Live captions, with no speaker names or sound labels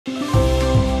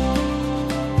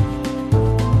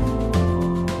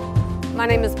My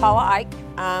name is Paula Ike.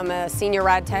 I'm a senior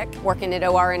rad tech working at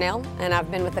ORNL, and I've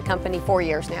been with the company 4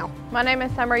 years now. My name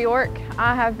is Summer York.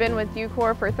 I have been with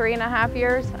UCOR for 3.5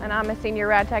 years, and I'm a senior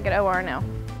rad tech at ORNL.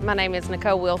 My name is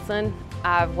Nicole Wilson.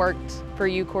 I've worked for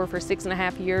UCOR for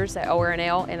 6.5 years at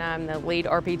ORNL, and I'm the lead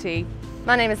RPT.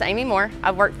 My name is Amy Moore.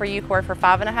 I've worked for UCOR for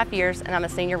 5.5 years, and I'm a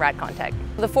senior rad contact.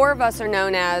 The four of us are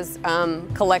known as,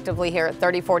 collectively here at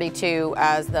 3042,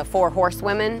 as the Four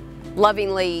Horsewomen.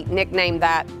 Lovingly nicknamed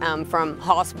that from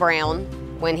Hoss Brown.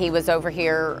 When he was over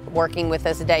here working with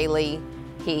us daily,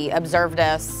 he observed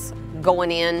us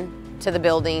going in to the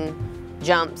building,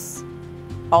 jumps,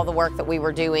 all the work that we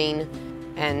were doing,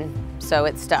 and so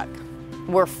it stuck.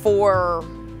 We're four,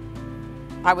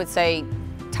 I would say,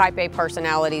 type A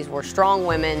personalities. We're strong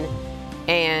women,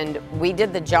 and we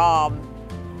did the job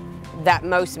that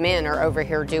most men are over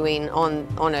here doing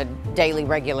on a daily,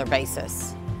 regular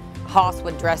basis. Hoss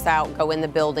would dress out, go in the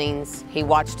buildings. He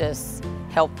watched us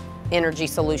help Energy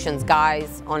Solutions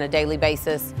guys on a daily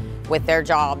basis with their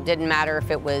job. Didn't matter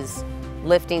if it was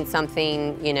lifting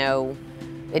something, you know,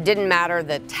 it didn't matter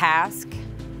the task.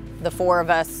 The four of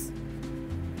us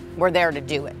were there to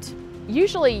do it.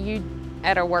 Usually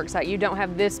at our work site, you don't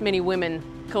have this many women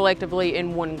collectively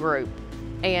in one group.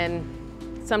 And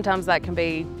sometimes that can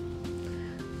be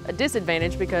a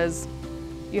disadvantage because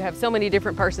you have so many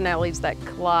different personalities that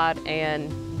collide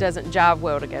and doesn't jive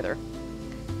well together.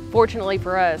 Fortunately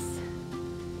for us,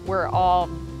 we're all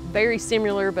very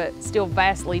similar but still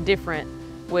vastly different,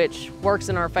 which works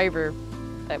in our favor.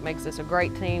 That makes us a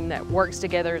great team that works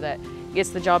together, that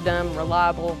gets the job done,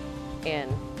 reliable, and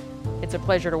it's a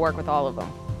pleasure to work with all of them.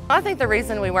 I think the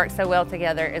reason we work so well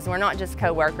together is we're not just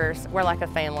co-workers, we're like a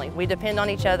family. We depend on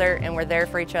each other and we're there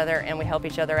for each other and we help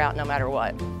each other out no matter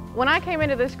what. When I came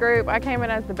into this group, I came in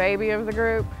as the baby of the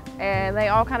group, and they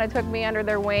all kind of took me under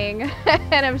their wing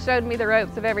and have showed me the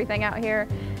ropes of everything out here.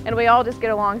 And we all just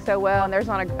get along so well, and there's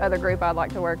not another group I'd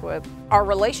like to work with. Our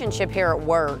relationship here at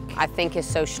work, I think, is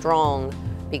so strong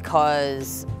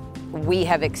because we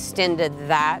have extended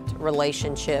that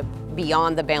relationship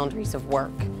beyond the boundaries of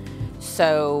work.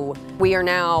 So we are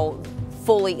now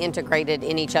fully integrated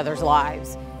in each other's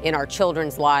lives, in our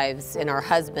children's lives, in our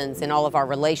husbands, in all of our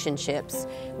relationships.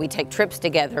 We take trips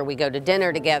together, we go to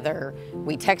dinner together,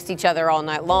 we text each other all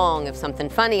night long. If something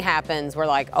funny happens, we're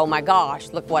like, oh my gosh,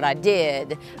 look what I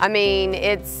did. I mean,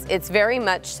 it's very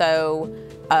much so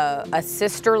a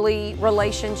sisterly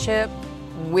relationship.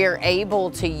 We're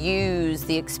able to use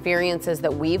the experiences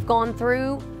that we've gone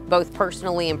through, both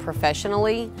personally and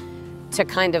professionally, to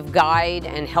kind of guide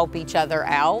and help each other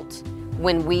out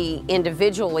when we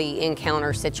individually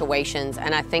encounter situations.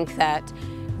 And I think that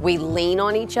we lean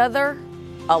on each other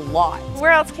a lot.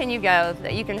 Where else can you go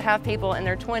that you can have people in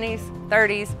their 20s,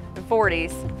 30s, and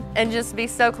 40s and just be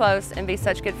so close and be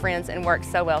such good friends and work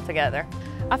so well together?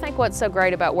 I think what's so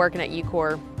great about working at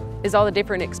UCOR is all the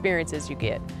different experiences you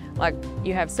get. Like,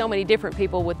 you have so many different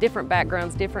people with different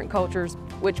backgrounds, different cultures,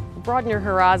 which broaden your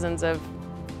horizons of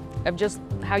just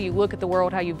how you look at the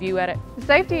world, how you view at it. The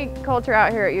safety culture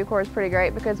out here at UCOR is pretty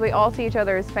great because we all see each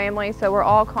other as family, so we're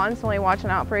all constantly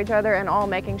watching out for each other and all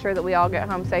making sure that we all get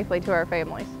home safely to our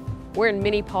families. We're in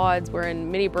mini pods, we're in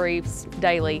mini briefs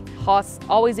daily. Hoss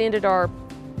always ended our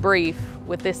brief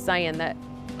with this saying that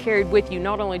carried with you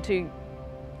not only to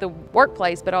the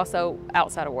workplace but also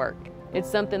outside of work. It's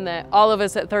something that all of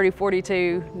us at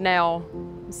 3042 now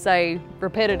say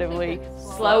repetitively,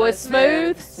 slow is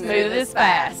smooth, smooth is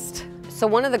fast. So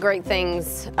one of the great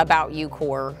things about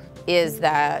UCOR is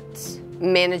that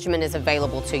management is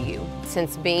available to you.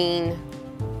 Since being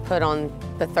put on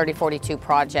the 3042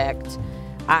 project,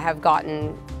 I have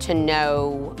gotten to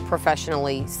know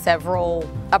professionally several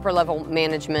upper-level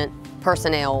management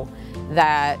personnel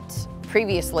that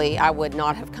previously I would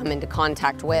not have come into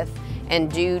contact with. And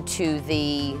due to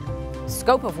the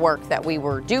scope of work that we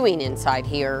were doing inside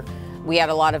here, we had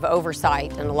a lot of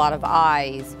oversight and a lot of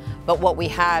eyes, but what we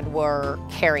had were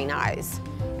caring eyes.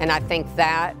 And I think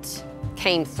that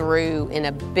came through in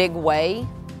a big way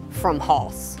from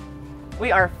Hoss.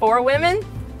 We are 4 women,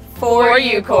 4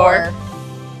 UCOR.